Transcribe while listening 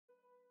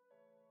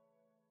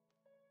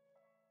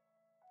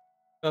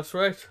That's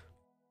right.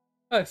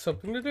 I have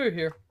something to do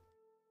here.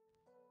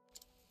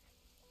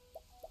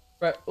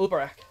 Right,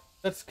 Olberic,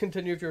 let's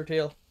continue with your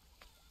tale.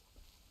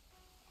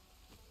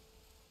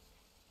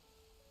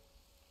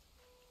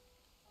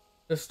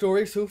 The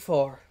story so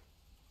far.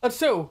 And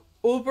so,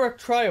 Olberic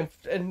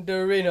triumphed in the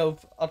arena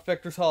at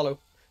Victor's Hollow,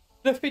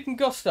 defeating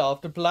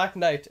Gustav the Black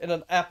Knight in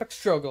an epic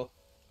struggle.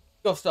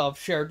 Gustav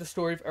shared the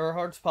story of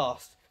Erhard's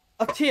past,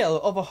 a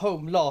tale of a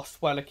home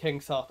lost while a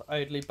king sat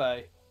idly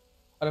by,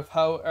 and of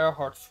how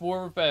Erhard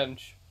swore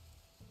revenge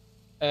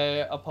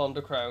upon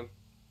the crown.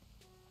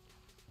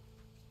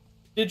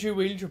 Did you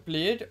wield your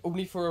blade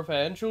only for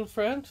revenge, old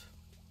friend?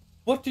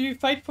 What do you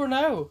fight for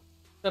now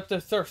that the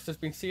thirst has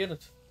been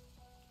sated?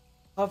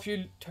 Have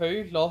you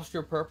too lost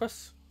your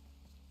purpose?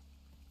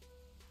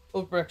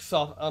 Olberic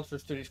sought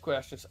answers to these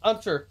questions.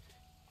 Answer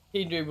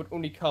he knew would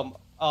only come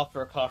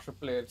after a clash of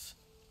blades.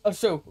 And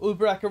so,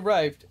 Olberic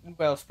arrived in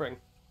Wellspring.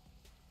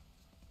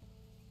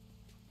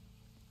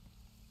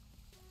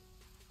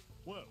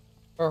 Whoa.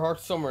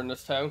 Erhard's summer in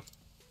this town.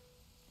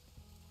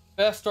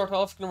 Best start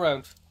asking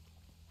around.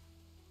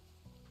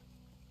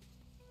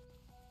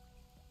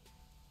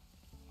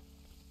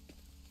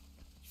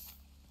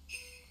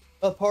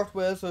 I'll part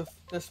ways with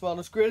this man.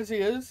 As great as he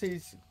is,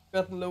 he's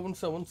getting low in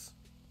summons.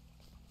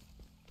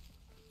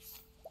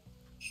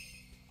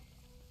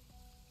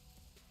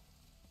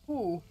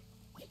 Ooh.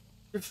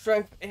 Your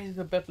strength is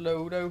a bit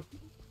low though.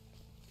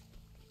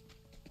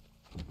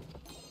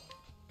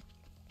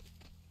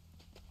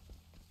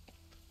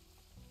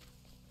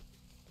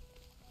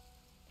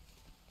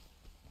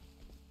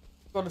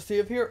 Gotta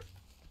save here.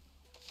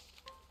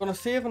 Gonna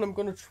save and I'm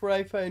gonna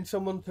try find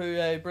someone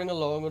to bring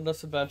along on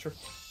this adventure.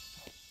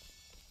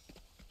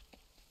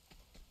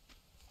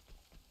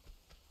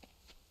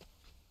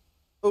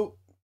 Oh,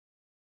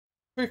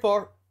 too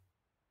far.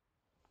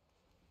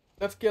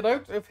 Let's get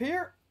out of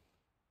here.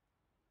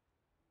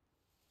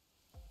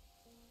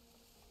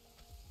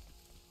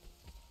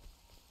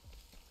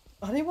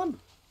 Anyone?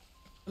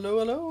 Hello,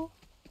 hello?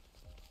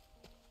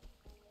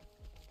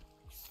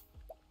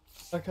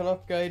 I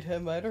cannot guide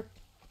him either.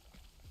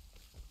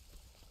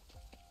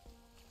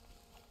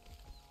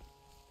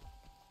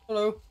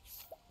 Hello?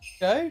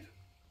 Guide?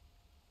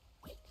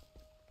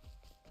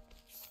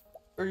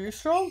 Are you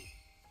strong?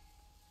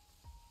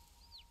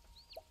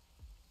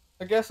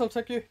 I guess I'll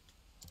take you.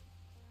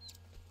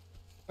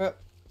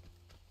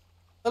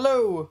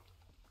 Hello?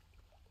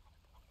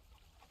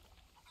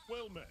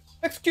 Well met.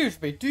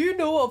 Excuse me, do you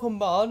know of a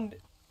man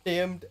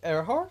named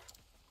Erhard?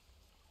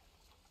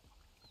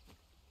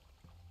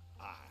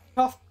 Aye.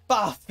 Tough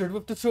bastard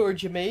with the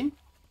sword, you mean?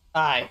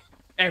 Aye,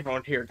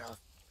 everyone here does.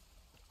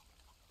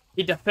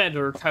 He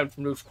defended our town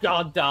from those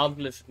goddamn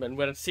lizardmen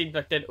when it seemed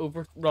like they'd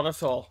overrun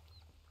us all.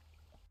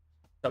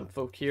 Some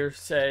folk here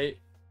say,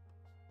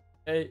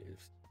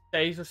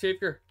 he's our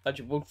savior, and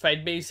you won't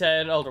find me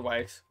saying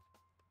otherwise.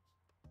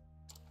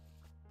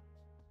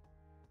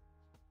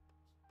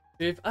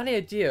 Do you have any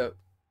idea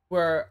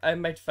where I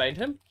might find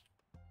him?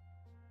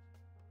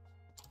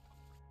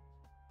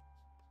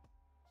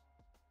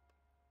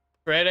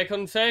 Great, I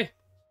couldn't say.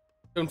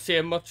 Don't see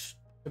him much,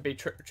 to be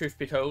truth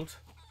be told.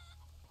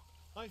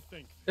 I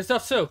think. Is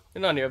that so?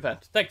 In any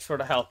event, thanks for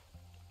the help.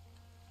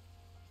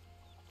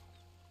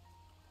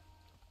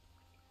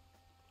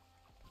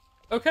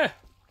 Okay,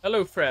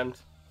 hello friend.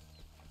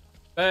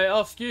 May I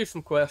ask you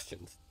some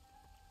questions?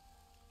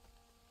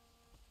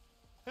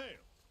 Hail.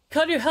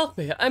 Can you help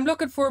me? I'm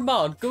looking for a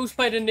man. Goes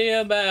by the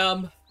name,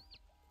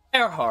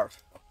 Erhard.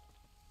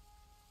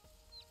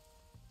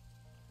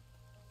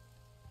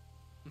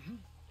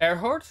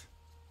 Erhard?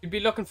 You'd be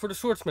looking for the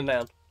swordsman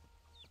then.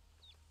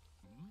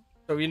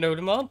 So you know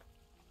the man?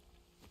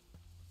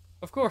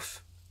 Of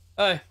course.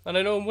 Aye, and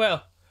I know him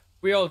well.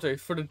 We all do,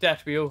 for the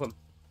debt we owe him.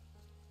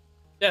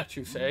 Debt,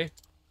 you say?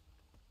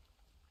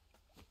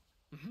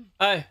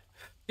 Aye.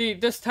 See,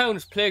 this town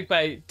is plagued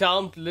by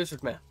damned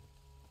lizard men.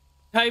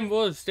 Time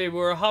was they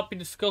were happy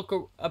to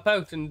skulk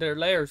about in their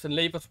lairs and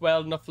leave us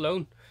well enough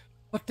alone.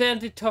 But then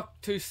they took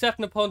to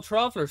setting upon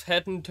travellers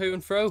heading to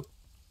and fro.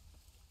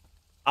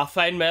 A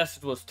fine mess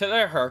it was till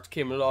Erhard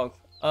came along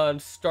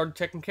and started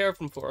taking care of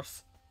them for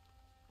us.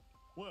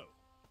 Whoa.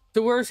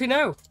 So where is he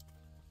now?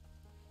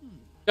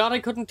 That I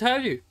couldn't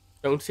tell you.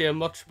 Don't see him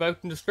much about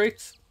in the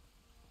streets.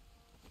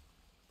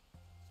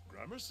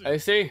 Gramercy. I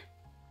see.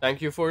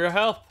 Thank you for your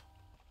help.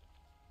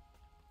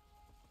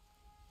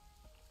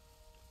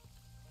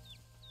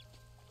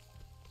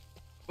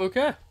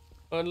 Okay,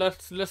 well,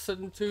 let's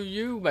listen to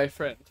you, my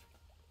friend.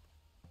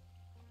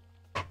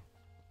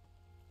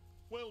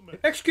 Well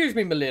met. Excuse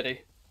me,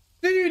 milady.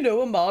 Do you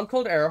know a man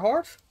called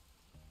Erhard?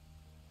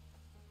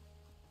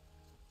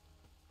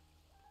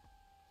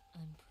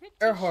 I'm pretty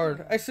Erhard,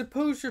 sure. I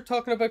suppose you're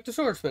talking about the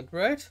swordsman,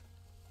 right?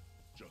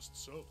 Just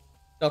so.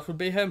 That would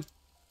be him.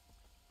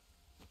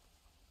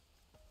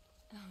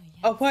 Oh, yes.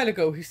 A while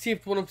ago, he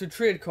saved one of the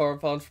trade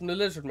caravans from the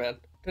lizard men,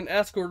 then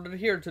escorted it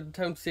here to the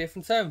town safe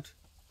and sound.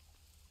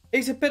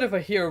 He's a bit of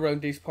a hero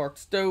around these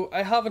parts, though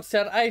I haven't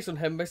set eyes on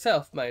him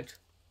myself, mind.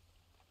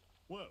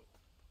 Whoa.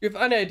 You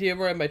have any idea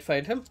where I might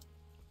find him?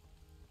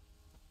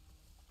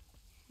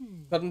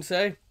 Couldn't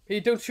say. He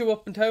don't show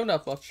up in town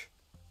that much.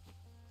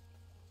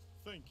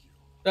 Thank you.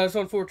 That's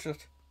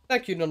unfortunate.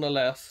 Thank you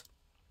nonetheless.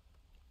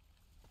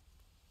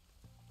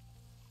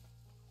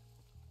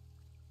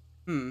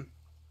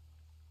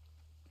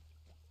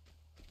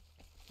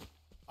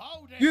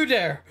 You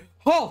there!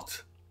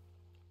 Halt!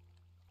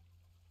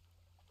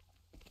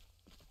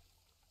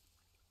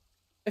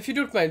 If you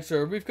don't mind,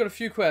 sir, we've got a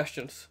few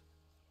questions.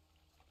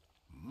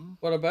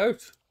 What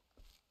about?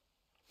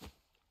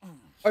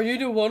 Are you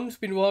the one who's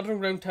been wandering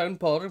around town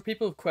bothering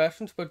people with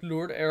questions about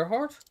Lord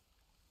Erhard?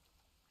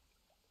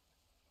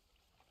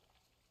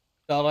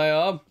 That I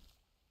am.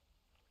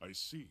 I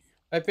see.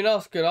 I've been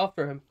asked to get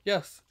after him,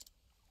 yes.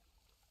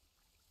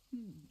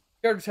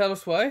 Care to tell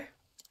us why? ...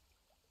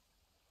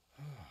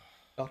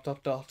 What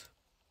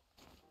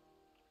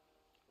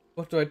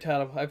do I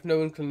tell him? I've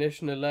no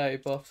inclination to lie,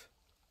 but...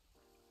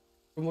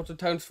 From what the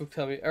townsfolk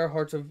tell me,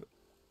 Erhard's a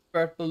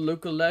veritable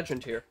local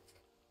legend here.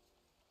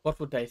 What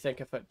would they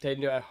think if they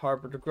knew I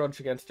harboured a grudge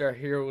against their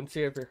hero and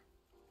saviour?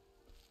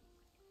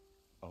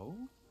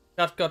 Oh?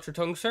 That got your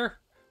tongue, sir?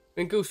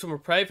 We can go somewhere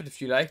private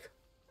if you like.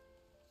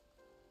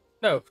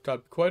 No,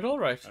 that'd be quite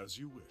alright. As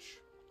you wish.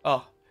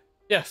 Ah,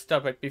 yes,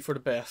 that might be for the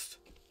best.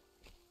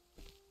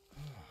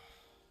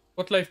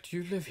 What life do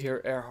you live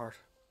here, Erhard?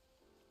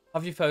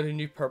 Have you found a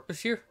new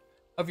purpose here?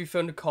 Have you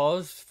found a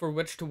cause for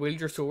which to wield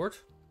your sword?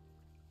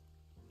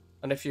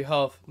 And if you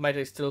have, might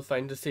I still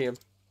find the same?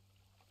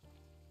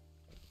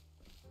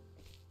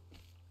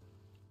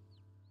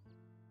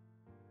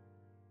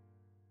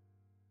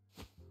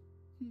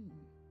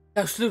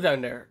 Now slow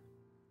down there.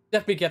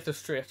 Let me get this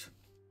straight.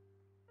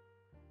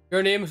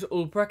 Your name is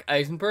Olberic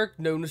Eisenberg,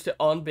 known as the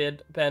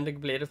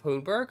Unbending Blade of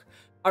Hohenberg,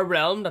 a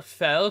realm that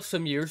fell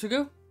some years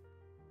ago.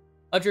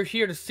 And you're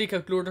here to seek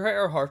out Lord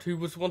Erhard, who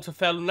was once a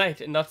fellow knight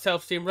in that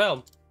self-same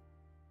realm.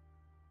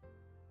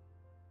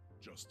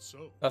 Just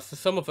so. That's the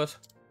sum of it.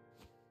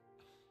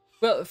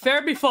 Well,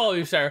 fair befall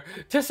you, sir.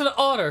 'Tis an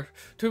honour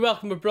to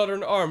welcome a brother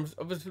in arms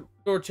of his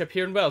lordship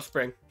here in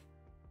Wellspring.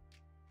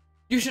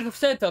 You should have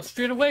said that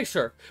straight away,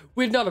 sir.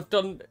 We'd not have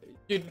done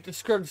you the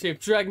discourtesy of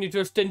dragging you to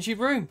a stingy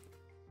room.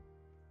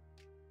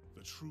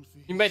 The truth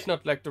is... You might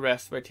not like the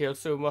rest of my tale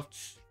so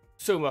much.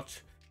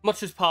 Much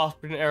has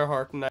passed between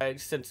Erhard and I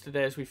since the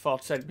days we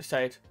fought side by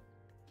side.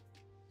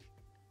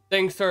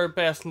 Things are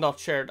best not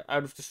shared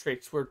out of the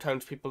streets where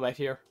townspeople might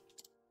hear.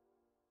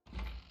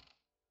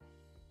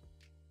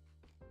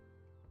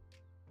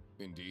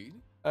 Indeed?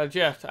 And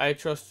yet, I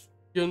trust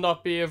you'll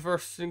not be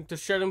averse to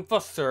sharing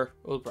thus, Sir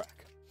Olberic.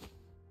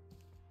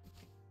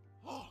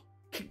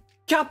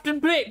 Captain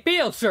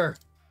Bale, sir!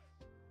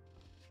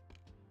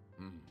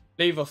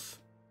 Leave us.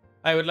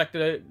 I would like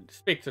to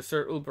speak to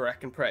Sir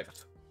Olberic in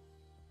private.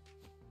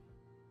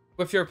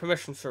 With your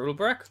permission, Sir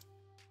Olberic?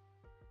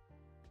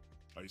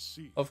 I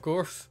see. Of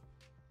course.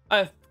 I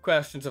have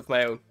questions of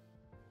my own.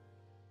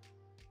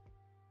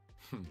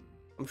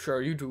 I'm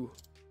sure you do.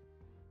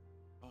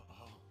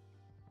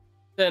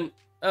 Then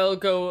I'll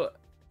go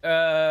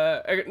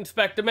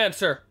inspect the men,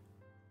 sir.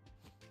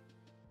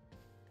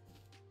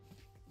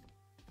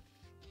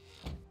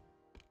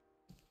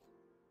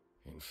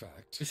 In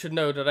fact... You should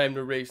know that I'm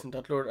the reason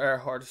that Lord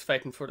Erhard is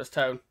fighting for this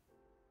town.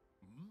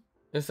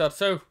 Is that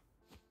so?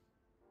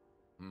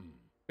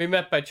 We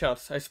met by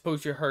chance. I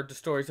suppose you heard the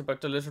stories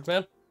about the lizard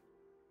men?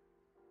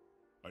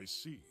 I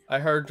see. I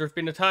heard there have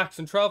been attacks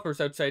and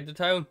trappers outside the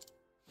town.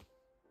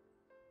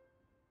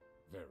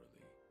 Verily.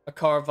 A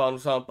caravan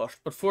was ambushed,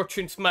 but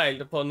fortune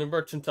smiled upon the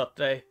merchants that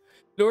day.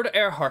 Lord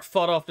Erhard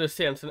fought off the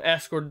assailants and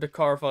escorted the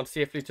caravan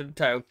safely to the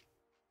town.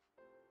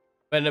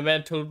 When the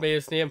men told me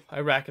his name, I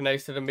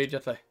recognized it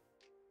immediately.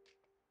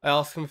 I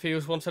asked him if he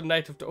was once a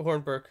knight of the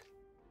Hohenberg.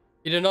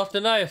 He did not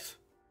deny it. ...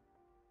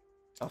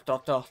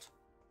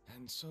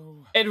 And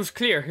so... It was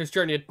clear his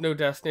journey had no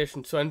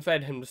destination, so I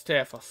invited him to stay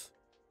with us.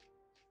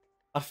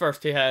 At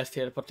first he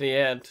hesitated, but in the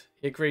end,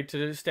 he agreed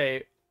to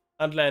stay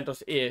and lend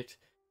us aid,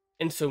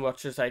 in so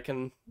much as I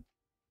can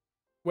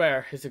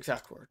wear his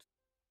exact words.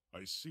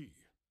 I see.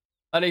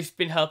 And he's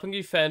been helping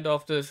you fend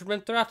off the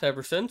lizardmen threat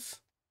ever since?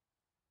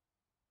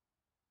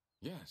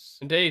 Yes.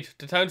 Indeed,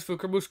 the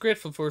townsfolk are most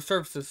grateful for his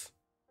services.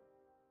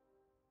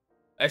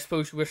 I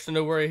suppose you wish to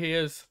know where he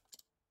is.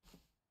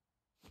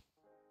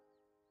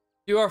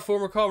 You are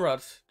former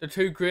comrades, the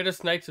two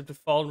greatest knights of the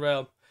fallen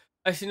realm.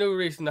 I see no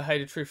reason to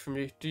hide the truth from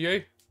you, do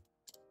you? ...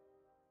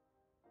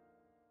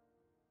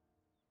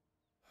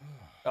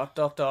 From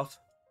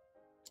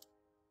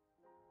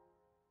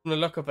the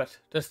look of it,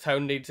 this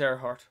town needs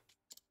Erhard.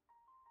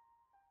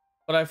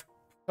 But I've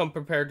come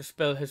prepared to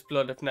spill his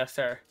blood if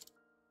necessary.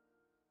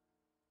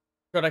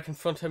 Should I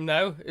confront him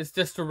now? Is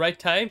this the right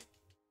time? ...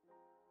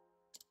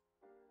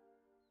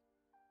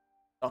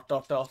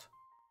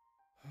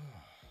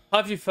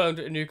 Have you found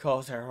a new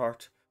cause,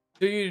 Erhard?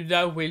 Do you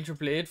now wield your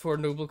blade for a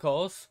noble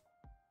cause?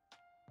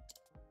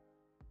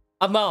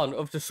 A man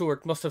of the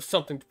sword must have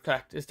something to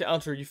protect, is the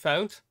answer you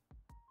found? ...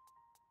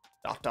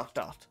 I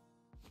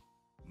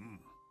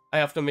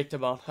have to meet the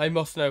man. I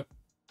must know.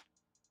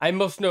 I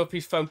must know if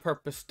he's found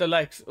purpose, the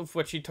likes of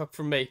which he took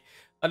from me.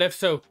 And if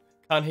so,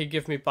 Can he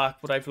give me back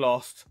what I've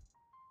lost?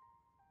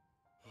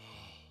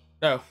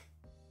 No.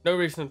 No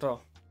reason at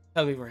all.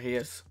 Tell me where he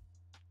is.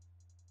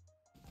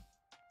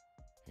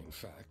 In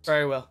fact,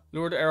 Very well.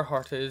 Lord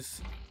Earhart is...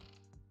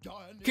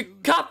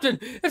 Captain!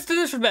 It's the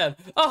lizard men!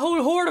 A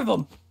whole horde of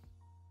them!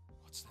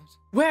 what's that?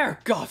 Where?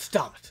 God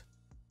damn it!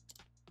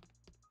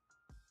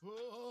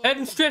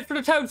 Heading straight for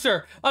the town,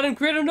 sir, and in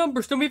greater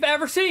numbers than we've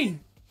ever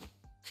seen!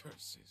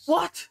 Curses.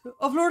 What?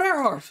 Of Lord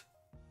Earhart?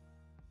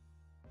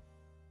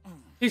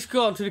 He's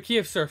gone to the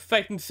cave, sir,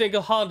 fighting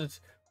single-handed.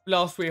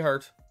 Last we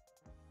heard.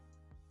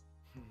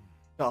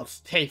 God's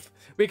thief.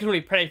 We can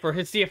only pray for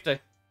his safety.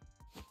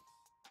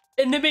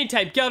 In the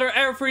meantime, gather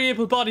every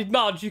able-bodied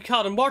man you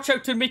can and march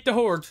out to meet the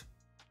horde.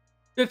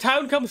 The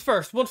town comes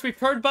first. Once we've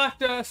turned back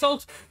the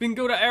assault, we can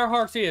go to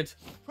Earhart's aid.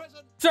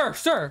 Present.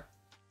 Sir!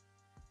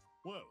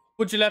 Well,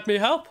 Would you let me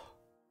help?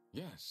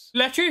 Yes.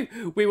 Let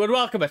you? We would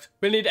welcome it.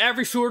 We'll need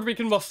every sword we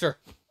can muster.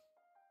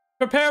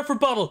 Prepare for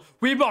battle.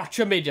 We march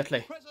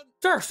immediately. present.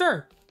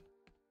 Sir!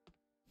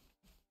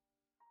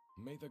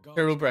 May the gods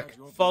Here, guard Olberic.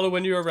 your Follow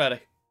when you are ready.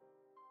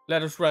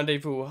 Let us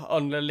rendezvous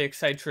on the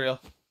lakeside trail.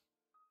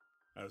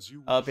 As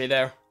you I'll wish. be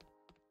there.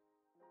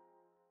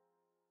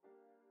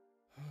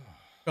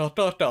 Dot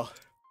dot dot.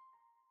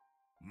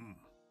 Mm.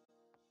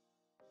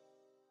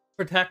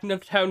 Protecting the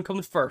town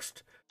comes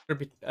first. There'll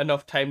be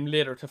enough time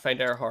later to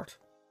find Earhart.